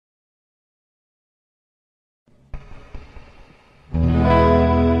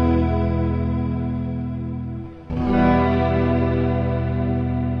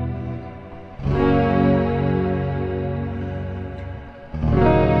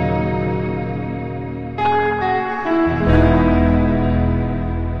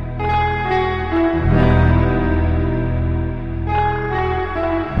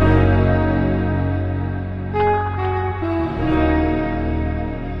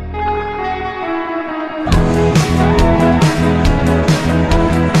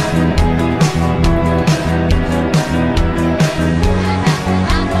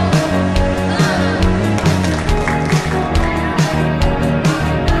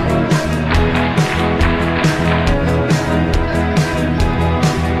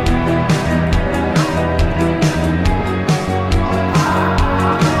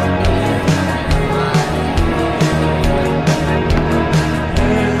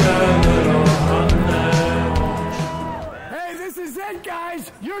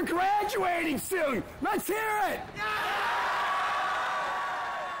You're graduating soon. Let's hear it.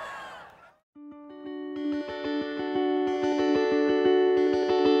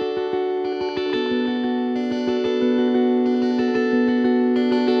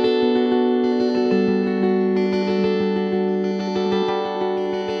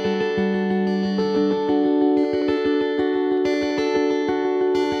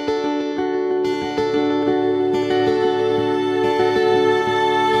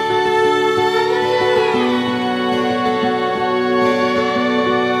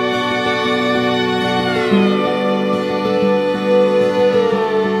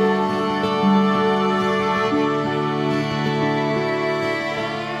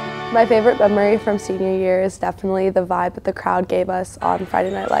 My favorite memory from senior year is definitely the vibe that the crowd gave us on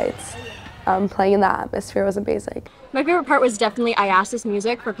Friday Night Lights. Playing in that atmosphere was amazing. My favorite part was definitely IASIS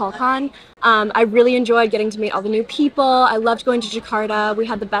music for CulCon. I really enjoyed getting to meet all the new people. I loved going to Jakarta. We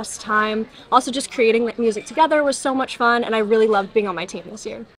had the best time. Also just creating music together was so much fun, and I really loved being on my team this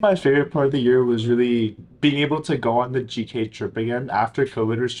year. My favorite part of the year was really being able to go on the GK trip again after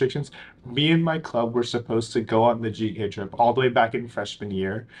COVID restrictions. Me and my club were supposed to go on the GK trip all the way back in freshman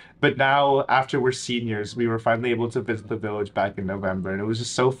year. But now, after we're seniors, we were finally able to visit the village back in November. And it was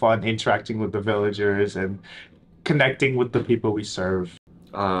just so fun interacting with the villagers and connecting with the people we serve.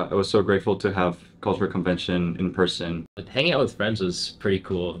 I was so grateful to have cultural convention in person. Hanging out with friends was pretty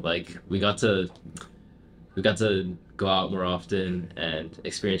cool. Like we got to go out more often and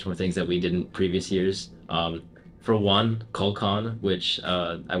experience more things that we did in previous years. For one, CulCon, which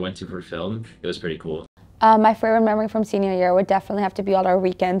I went to for film, it was pretty cool. My favorite memory from senior year would definitely have to be all our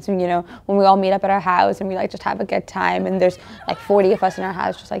weekends, and, you know, when we all meet up at our house and we like just have a good time, and there's like 40 of us in our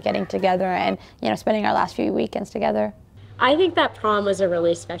house just like getting together and, you know, spending our last few weekends together. I think that prom was a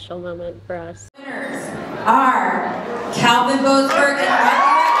really special moment for us. Winners are Calvin Boasberg and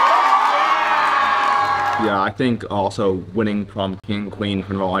Yeah, I think also winning prom king and queen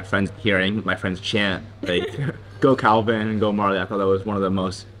from all my friends, hearing my friends chant, like, go Calvin and go Marley, I thought that was one of the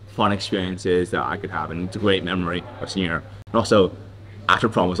most fun experiences that I could have, and it's a great memory of senior year. And also, after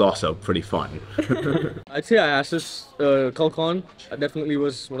prom was also pretty fun. I'd say IASIS, CulCon definitely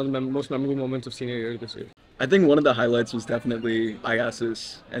was one of the most memorable moments of senior year this year. I think one of the highlights was definitely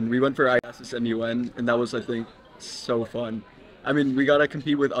IASIS, and we went for IASIS MUN, and that was, I think, so fun. I mean, we got to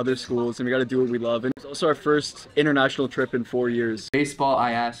compete with other schools, and we got to do what we love, and it was also our first international trip in 4 years. Baseball,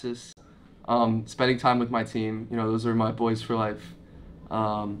 IASIS, spending time with my team, you know, those are my boys for life.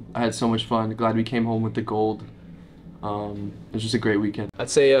 I had so much fun. Glad we came home with the gold. It was just a great weekend. I'd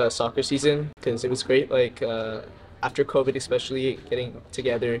say soccer season, because it was great, like after COVID especially, getting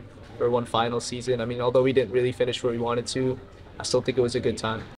together for one final season. I mean, although we didn't really finish where we wanted to, I still think it was a good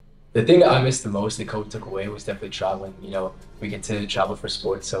time. The thing that I missed the most that COVID took away was definitely traveling. You know, we get to travel for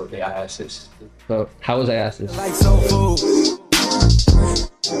sports, so the IASIS. So, how was IASIS? Like soul food.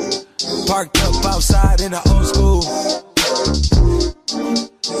 Parked up outside in the old school.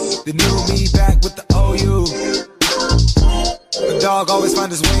 The new me back with the OU. The dog always find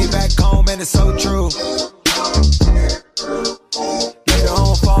his way back home, and it's so true. Later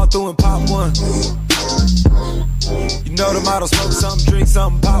on, fall through and pop one. You know the motto, smoke something, drink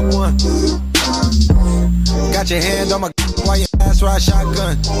something, pop one. Got your hand on my while your ass ride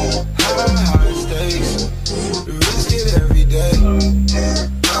shotgun. High stakes, risk it every day.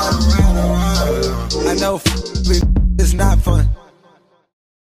 I know it's not fun.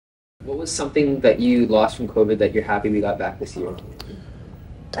 What was something that you lost from COVID that you're happy we got back this year?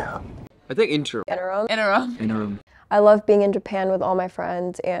 Damn. I think interim. Interim. I love being in Japan with all my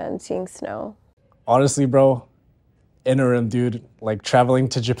friends and seeing snow. Honestly, bro, interim, dude. Like traveling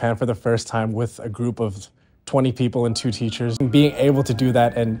to Japan for the first time with a group of 20 people and 2 teachers. And being able to do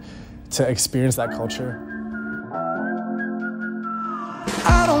that and to experience that culture.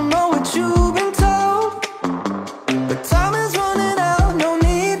 I don't know what you've been told, but time is running out, no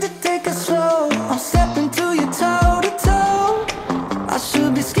need to take it slow. I'm stepping to you toe to toe. I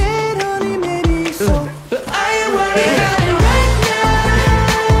should be scared, honey, maybe so. But I ain't worried about it right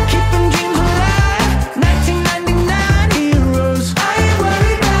now. Keeping dreams alive, 1999 heroes. I ain't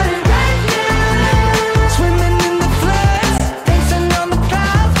worried about it right now. Swimming in the floods, dancing on the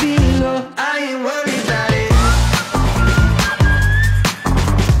clouds below. I ain't worried about it.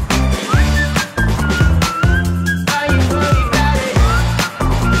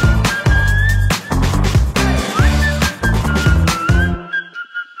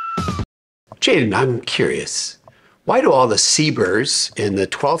 Jaden, I'm curious. Why do all the Seabers in the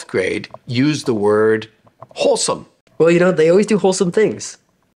 12th grade use the word wholesome? Well, you know, they always do wholesome things.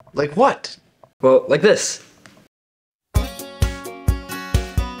 Like what? Well, like this.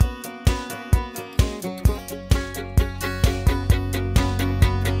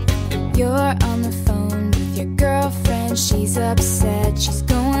 you're on the phone with your girlfriend, she's upset. She's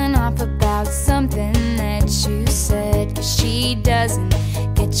going off about something that you said, 'cause she doesn't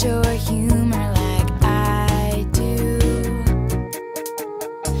get your humor like I do.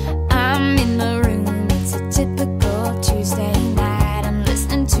 I'm in the room, it's a typical Tuesday night. I'm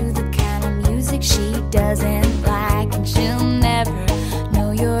listening to the kind of music she doesn't like, and she'll never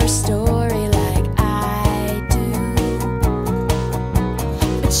know your story like I do.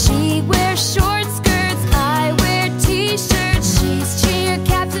 But she wears short skirts, I wear t-shirts. She's cheer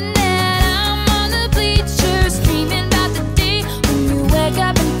captain and I'm on the bleachers, dreaming about the day when you wake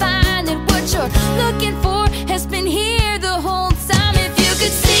up and find that what you're looking for has been here the whole time. If you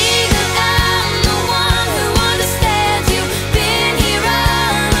could see that I'm the one who understands you, been here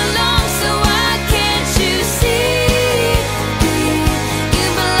all along, so why can't you see you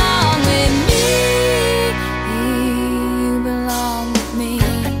belong with me? You belong with me.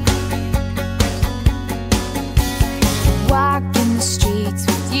 Walking the streets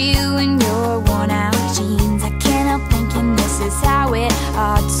with you in your worn out jeans, I can't help thinking this is how it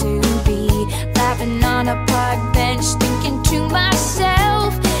ought to be. Laughing on a park bench, thinking to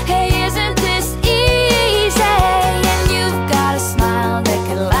myself, hey, isn't this easy? And you've got a smile that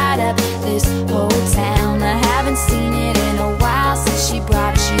could light up this whole town. I haven't seen it in a while since she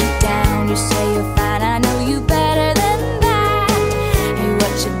brought you down. You say you're fine, I know you better than that. Hey,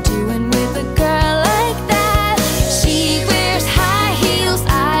 what you doing with a girl like that? She wears high heels,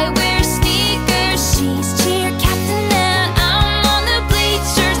 I wear sneakers. She's cheer captain and I'm on the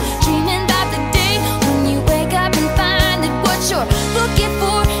bleachers, dreaming about the day when you wake up and find that what you're looking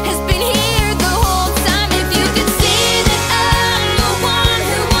for has been here the whole time. If you could see that I'm the one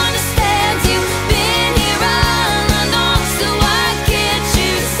who understands you, been here all along, so why can't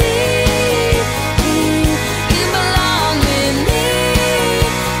you see you belong with me?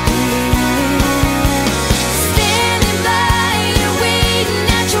 Standing by you, waiting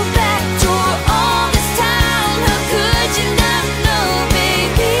at your back door all this time. How could you not know,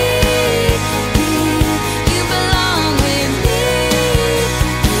 baby? You belong with me.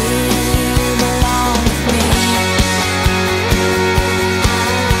 You belong with me.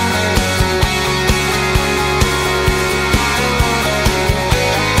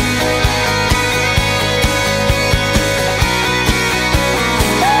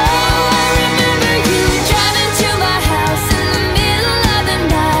 Remember you driving to my house in the middle of the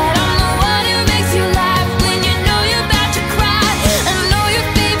night. I'm the one who makes you laugh when you know you're about to cry. I know your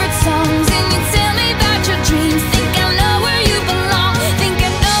favorite songs and you tell me about your dreams. Think I know where you belong, think I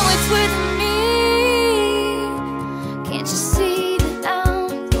know it's with me. Can't you see that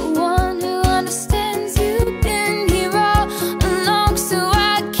I'm the one who understands you, been here all along, so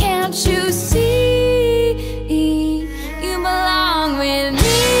why can't you see you belong with me?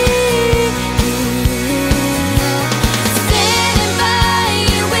 Standing by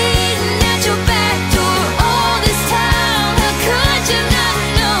you, waiting at your back door all this time. How could you not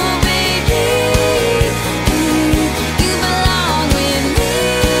know, baby? You belong with me.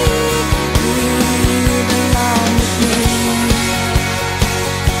 You belong with me.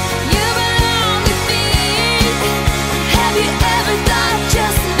 You belong with me. Have you ever thought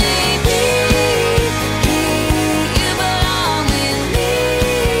just maybe you belong with me?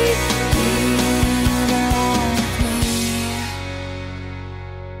 You belong with me.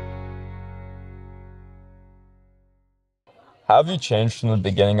 How have you changed from the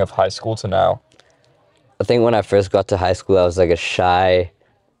beginning of high school to now? I think when I first got to high school, I was like a shy,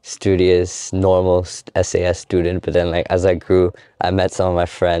 studious, normal SAS student. But then, like as I grew, I met some of my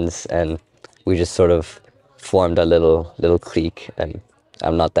friends, and we just sort of formed a little clique. And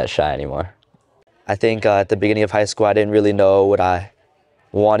I'm not that shy anymore. I think at the beginning of high school, I didn't really know what I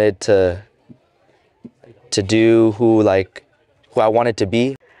wanted to do, who I wanted to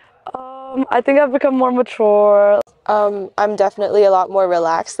be. I think I've become more mature. I'm definitely a lot more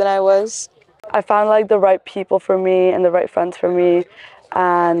relaxed than I was. I found like the right people for me and the right friends for me,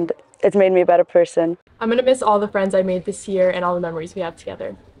 and it's made me a better person. I'm gonna miss all the friends I made this year and all the memories we have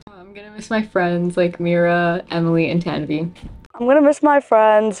together. I'm gonna miss my friends like Mira, Emily, and Tanvi. I'm gonna miss my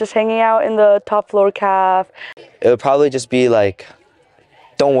friends, just hanging out in the top floor caf. It would probably just be like,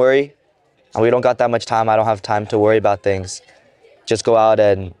 don't worry. We don't got that much time. I don't have time to worry about things. Just go out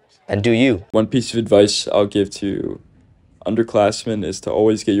and do you. One piece of advice I'll give to underclassmen is to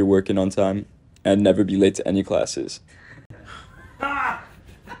always get your work in on time and never be late to any classes.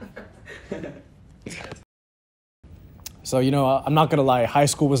 So, you know, I'm not gonna lie, high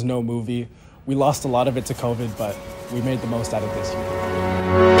school was no movie. We lost a lot of it to COVID, but we made the most out of this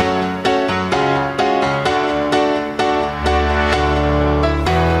year.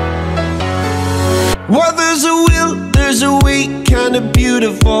 Well, there's a will, there's a way, kinda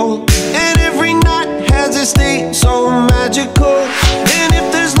beautiful. And every night has its day, so magical. And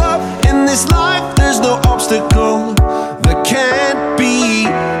if there's love in this life, there's no obstacle that can't be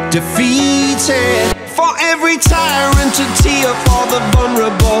defeated. For every tyrant to tear for the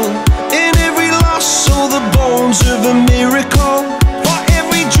vulnerable. In every loss, so the bones of a miracle. For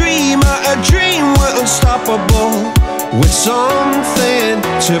every dreamer, a dream we're unstoppable. With something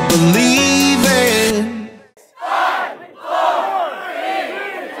to believe in.